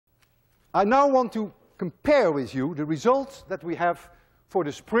I now want to compare with you the results that we have for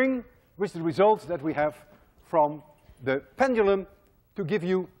the spring with the results that we have from the pendulum to give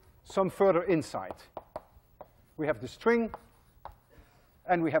you some further insight. We have the string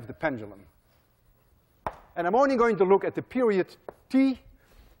and we have the pendulum. And I'm only going to look at the period t,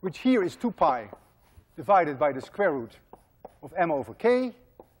 which here is 2 pi divided by the square root of m over k,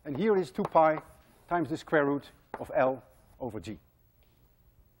 and here is 2 pi times the square root of L over G.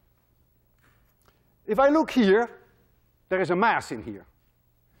 If I look here, there is a mass in here.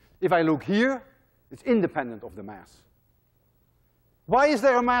 If I look here, it's independent of the mass. Why is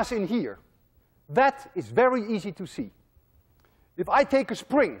there a mass in here? That is very easy to see. If I take a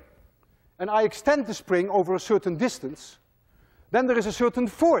spring and I extend the spring over a certain distance, then there is a certain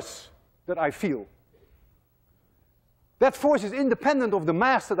force that I feel. That force is independent of the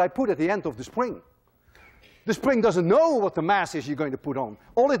mass that I put at the end of the spring. The spring doesn't know what the mass is you're going to put on.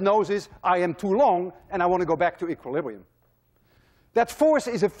 All it knows is, I am too long and I want to go back to equilibrium. That force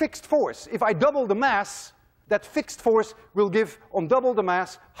is a fixed force. If I double the mass, that fixed force will give, on double the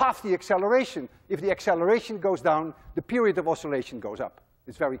mass, half the acceleration. If the acceleration goes down, the period of oscillation goes up.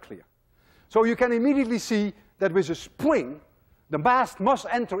 It's very clear. So you can immediately see that with a spring, the mass must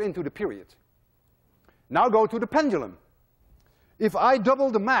enter into the period. Now go to the pendulum. If I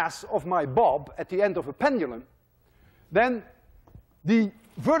double the mass of my bob at the end of a pendulum, then the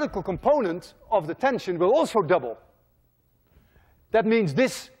vertical component of the tension will also double. That means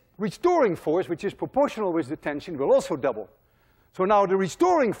this restoring force, which is proportional with the tension, will also double. So now the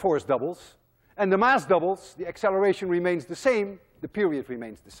restoring force doubles, and the mass doubles, the acceleration remains the same, the period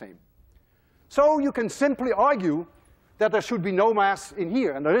remains the same. So you can simply argue that there should be no mass in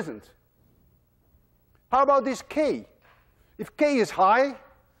here, and there isn't. How about this k? If k is high,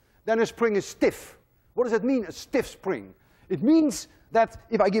 then a spring is stiff. What does that mean, a stiff spring? It means that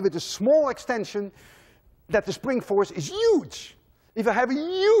if I give it a small extension, that the spring force is huge. If I have a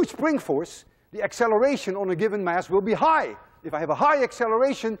huge spring force, the acceleration on a given mass will be high. If I have a high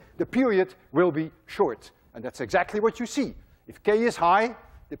acceleration, the period will be short. And that's exactly what you see. If k is high,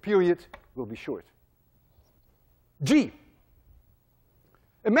 the period will be short. G.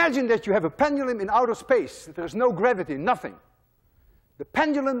 Imagine that you have a pendulum in outer space, that there's no gravity, nothing. The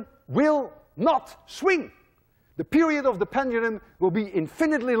pendulum will not swing. The period of the pendulum will be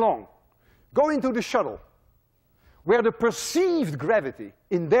infinitely long. Go into the shuttle, where the perceived gravity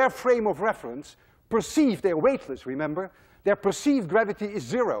in their frame of reference, perceived, they're weightless, remember? Their perceived gravity is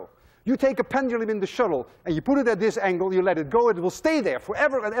 0. You take a pendulum in the shuttle and you put it at this angle, you let it go, it will stay there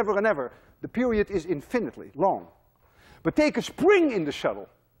forever and ever and ever. The period is infinitely long. But take a spring in the shuttle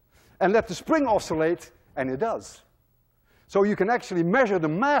and let the spring oscillate, and it does. So you can actually measure the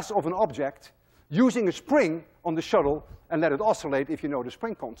mass of an object using a spring on the shuttle and let it oscillate if you know the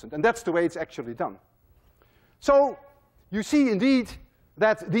spring constant. And that's the way it's actually done. So you see indeed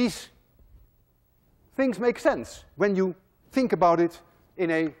that these things make sense when you think about it in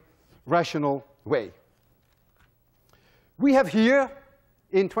a rational way. We have here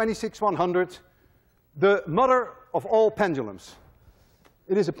in 26100 the mother of all pendulums.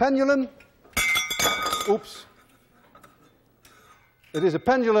 It is a pendulum, oops. It is a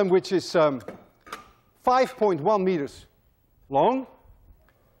pendulum which is 5.1 meters long,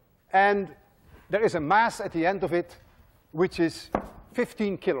 and there is a mass at the end of it which is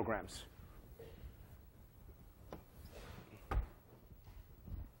 15 kilograms.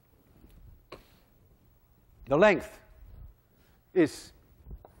 The length is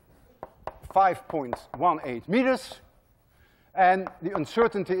 5.18 meters, and the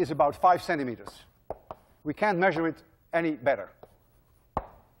uncertainty is about 5 centimeters. We can't measure it any better.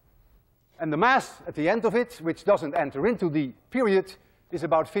 And the mass at the end of it, which doesn't enter into the period, is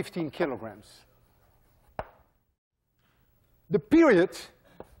about 15 kilograms. The period,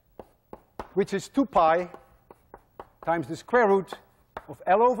 which is 2 pi times the square root of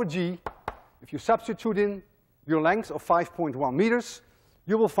L over G, if you substitute in your length of 5.1 meters,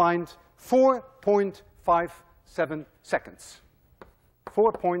 you will find 4.57 seconds.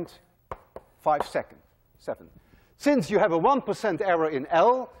 4.57. Since you have a 1% error in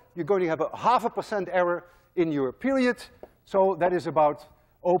L, you're going to have a 0.5% error in your period, so that is about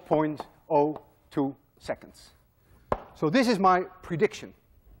 0.02 seconds. So this is my prediction.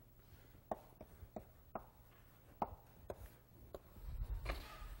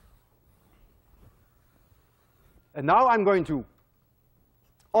 And now I'm going to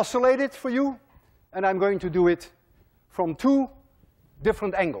oscillate it for you, and I'm going to do it from 2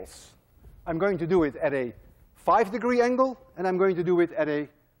 different angles. I'm going to do it at a 5-degree angle, and I'm going to do it at a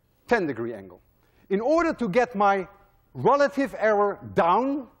 10-degree angle. In order to get my relative error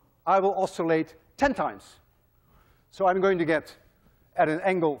down I will oscillate 10 times. So I'm going to get, at an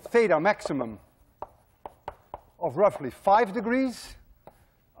angle theta maximum of roughly 5 degrees,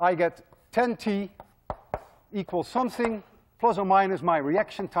 I get 10t equals something plus or minus my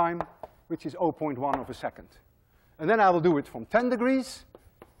reaction time, which is 0.1 of a second. And then I will do it from 10 degrees,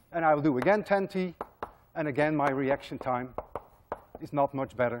 and I will do again 10t, and again my reaction time is not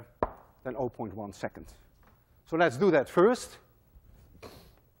much better than 0.1 seconds. So let's do that first.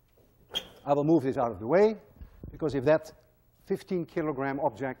 I will move this out of the way, because if that 15 kilogram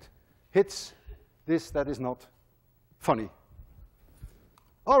object hits this, that is not funny.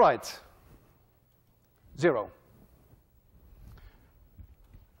 All right, 0.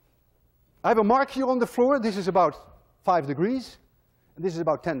 I have a mark here on the floor. This is about 5 degrees, and this is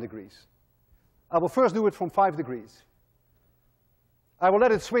about 10 degrees. I will first do it from 5 degrees. I will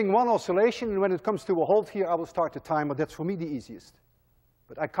let it swing one oscillation, and when it comes to a halt here, I will start the timer. That's for me the easiest.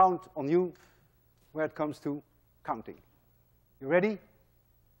 But I count on you where it comes to counting. You ready?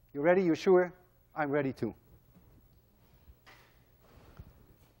 You ready? You sure? I'm ready too.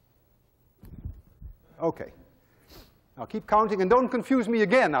 Okay. Now keep counting, and don't confuse me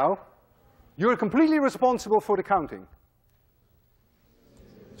again now. You're completely responsible for the counting.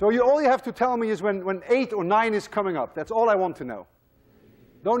 So all you have to tell me is when 8 or 9 is coming up. That's all I want to know.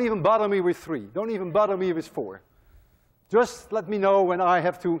 Don't even bother me with 3. Don't even bother me with 4. Just let me know when I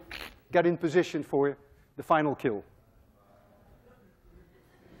have to get in position for the final kill.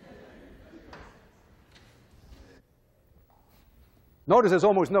 Notice there's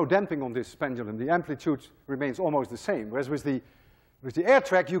almost no damping on this pendulum. The amplitude remains almost the same. Whereas with the air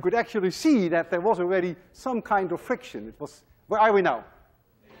track, you could actually see that there was already some kind of friction. It was, where are we now?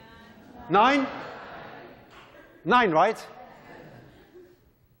 9? 9, right?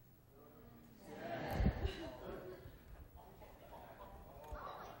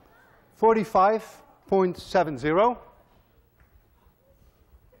 $45.70.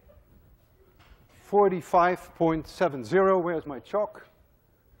 45.70, where's my chalk?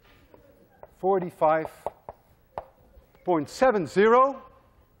 45.70.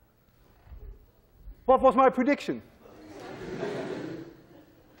 What was my prediction?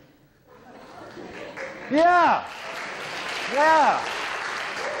 Yeah,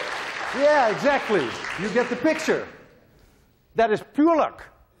 exactly. You get the picture. That is pure luck,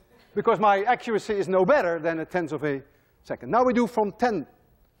 because my accuracy is no better than a tenth of a second. Now we do from 10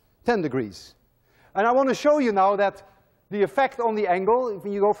 degrees. And I want to show you now that the effect on the angle,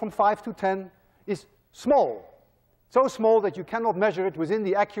 when you go from 5 to 10, is small. So small that you cannot measure it within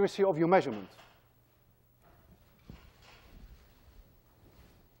the accuracy of your measurement.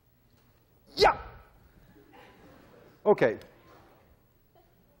 Yeah! Okay.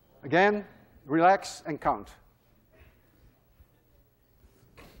 Again, relax and count.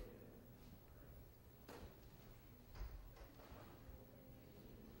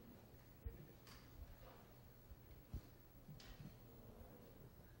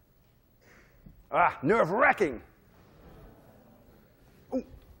 Ah, nerve-wracking.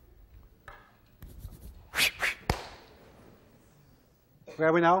 Where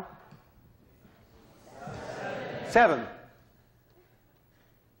are we now? 7.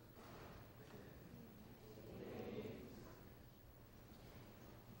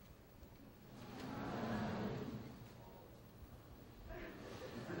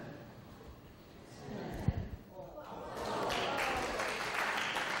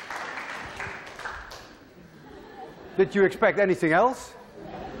 Did you expect anything else?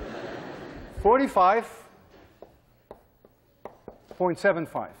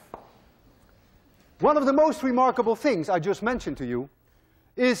 45.75. One of the most remarkable things I just mentioned to you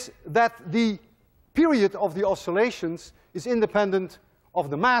is that the period of the oscillations is independent of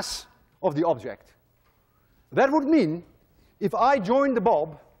the mass of the object. That would mean if I join the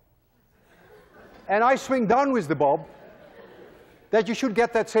bob and I swing down with the bob, that you should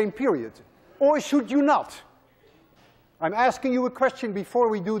get that same period. Or should you not? I'm asking you a question before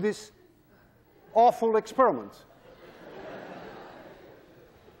we do this awful experiment.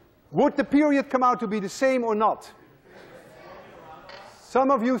 Would the period come out to be the same or not?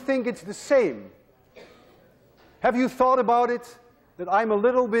 Some of you think it's the same. Have you thought about it, that I'm a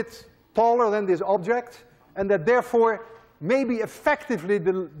little bit taller than this object, and that therefore maybe effectively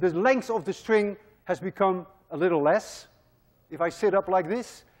the length of the string has become a little less? If I sit up like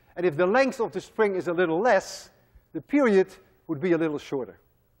this, and if the length of the string is a little less, the period would be a little shorter.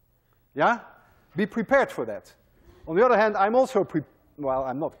 Yeah? Be prepared for that. On the other hand, I'm also well,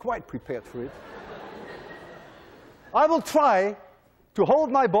 I'm not quite prepared for it. I will try to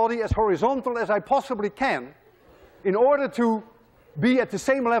hold my body as horizontal as I possibly can in order to be at the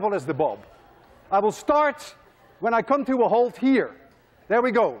same level as the bob. I will start when I come to a halt here. There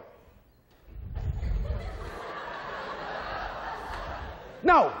we go.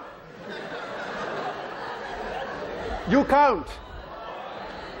 Now, you count.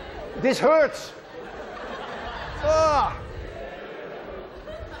 This hurts. Ah.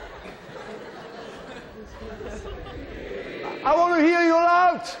 I want to hear you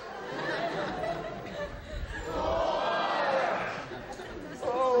loud.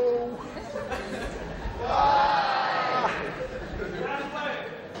 Oh.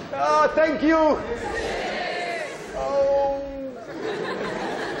 Ah, thank you. Oh.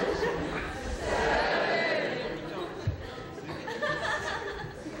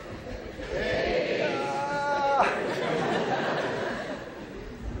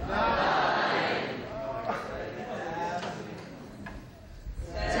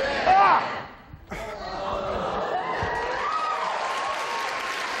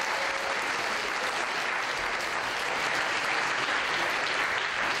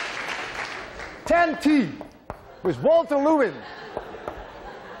 T with Walter Lewin.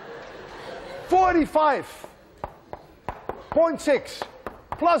 45.6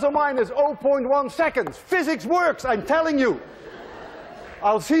 plus or minus 0.1 seconds. Physics works, I'm telling you.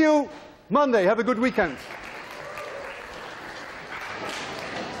 I'll see you Monday. Have a good weekend.